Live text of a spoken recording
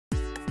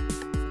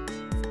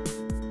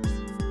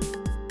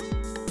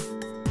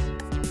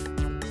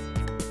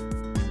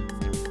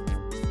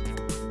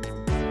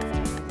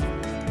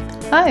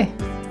Hi,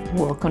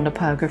 welcome to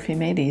Pyrography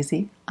Made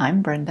Easy.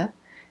 I'm Brenda.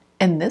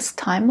 In this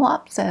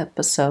time-lapse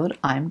episode,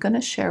 I'm going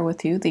to share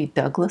with you the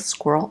Douglas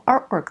Squirrel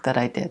artwork that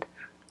I did.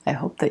 I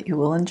hope that you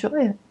will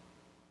enjoy it.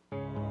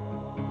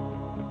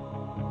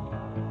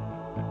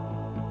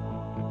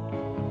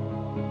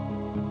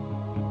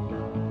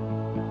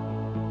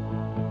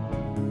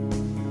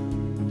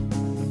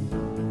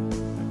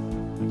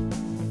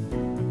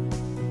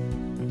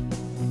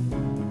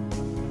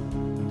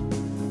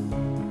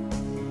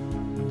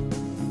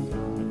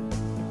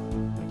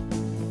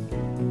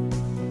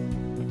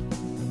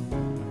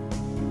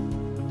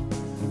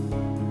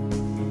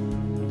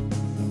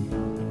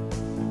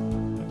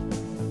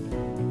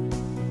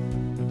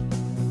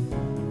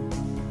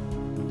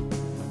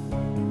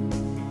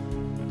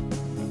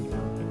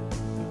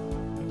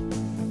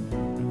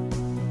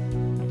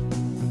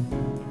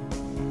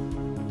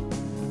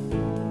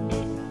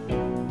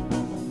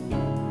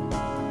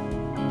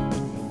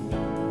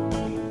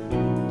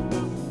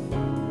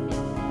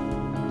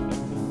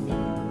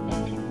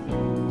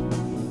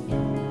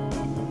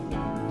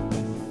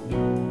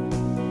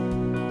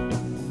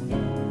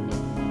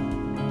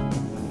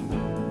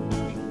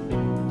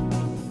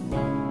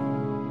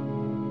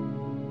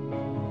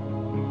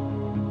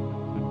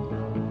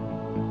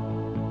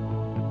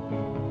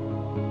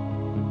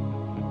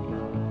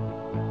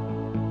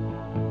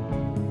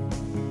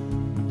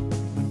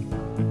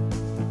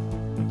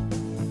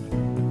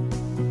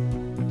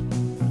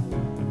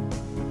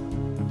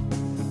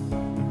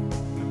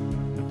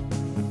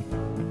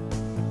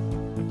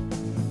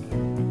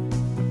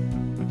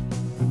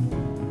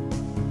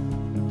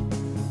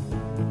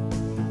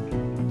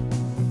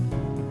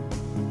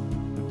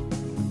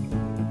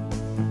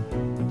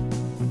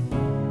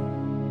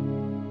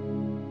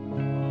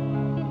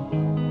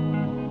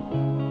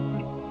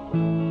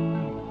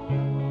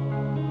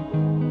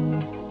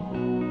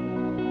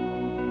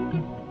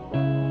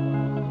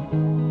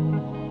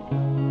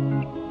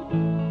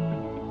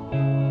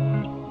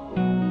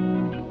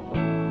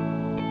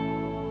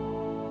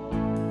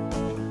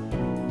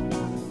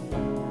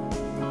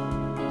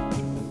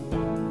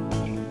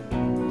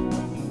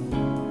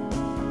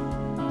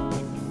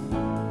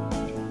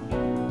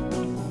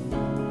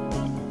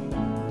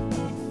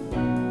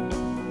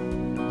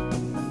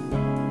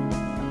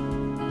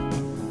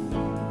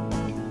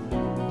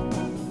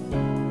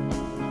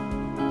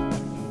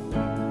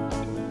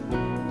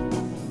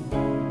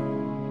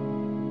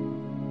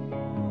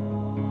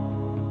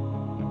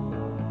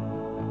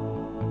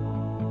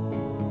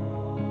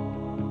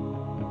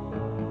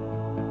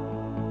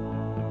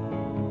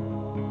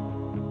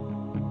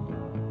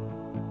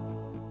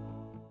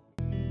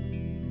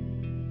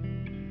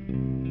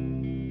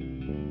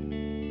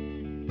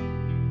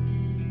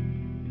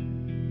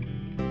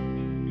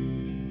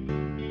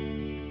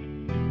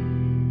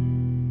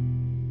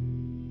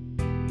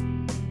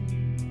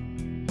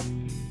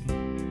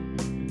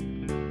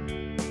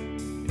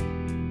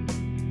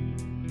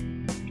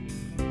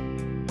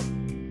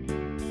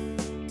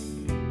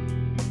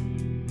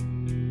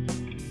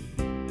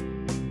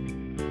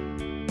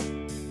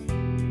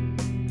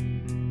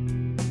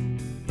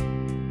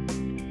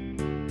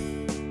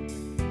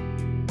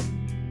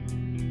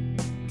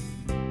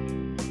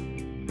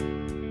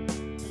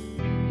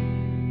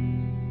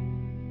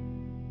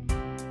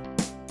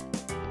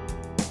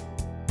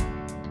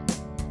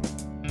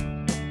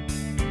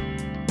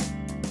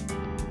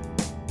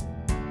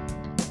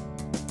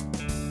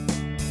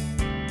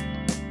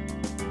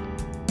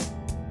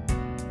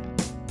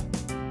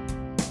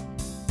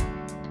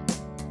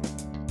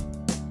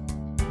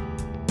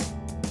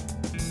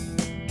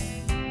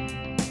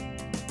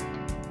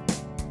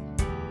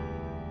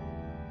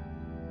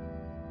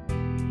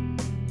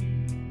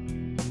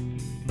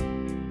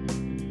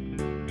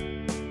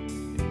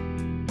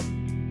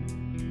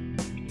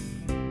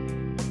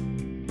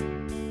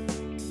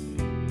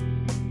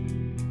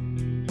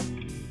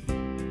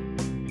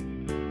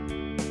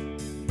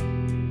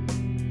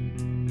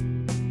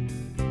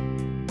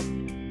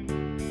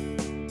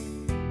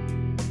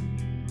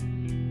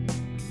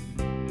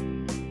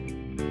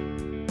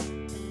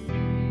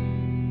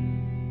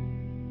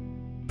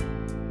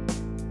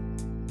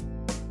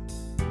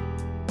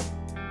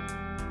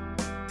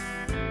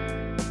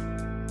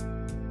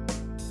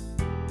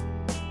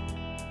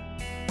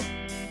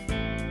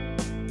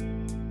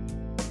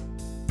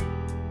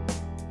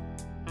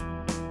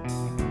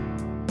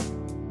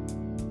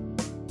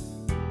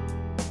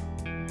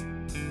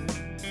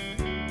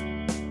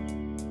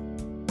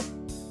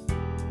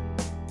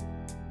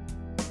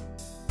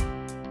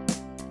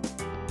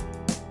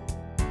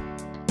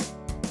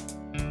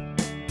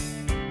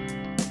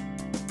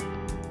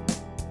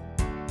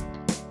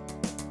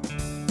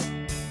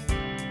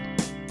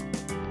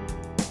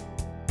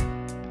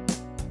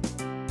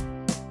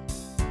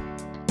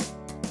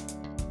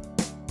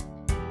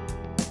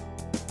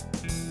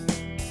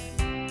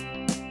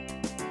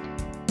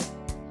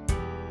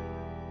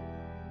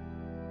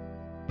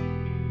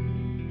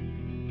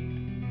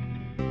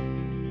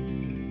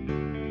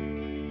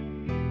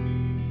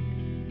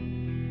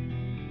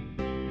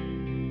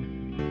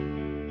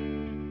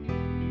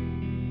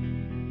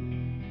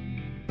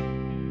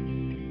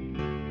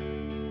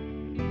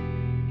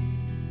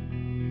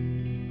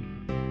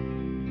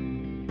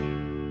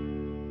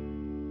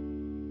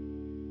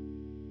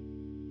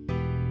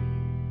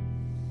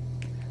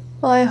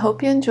 Well, I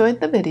hope you enjoyed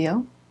the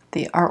video.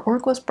 The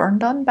artwork was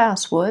burned on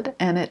basswood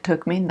and it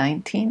took me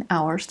 19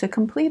 hours to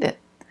complete it.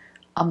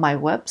 On my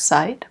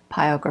website,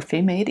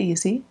 Pyrography Made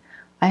Easy,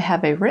 I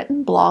have a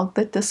written blog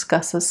that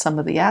discusses some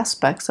of the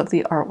aspects of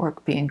the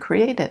artwork being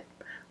created.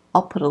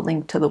 I'll put a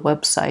link to the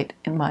website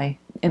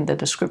in the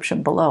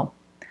description below.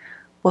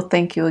 Well,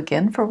 thank you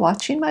again for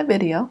watching my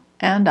video,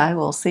 and I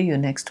will see you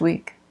next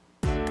week.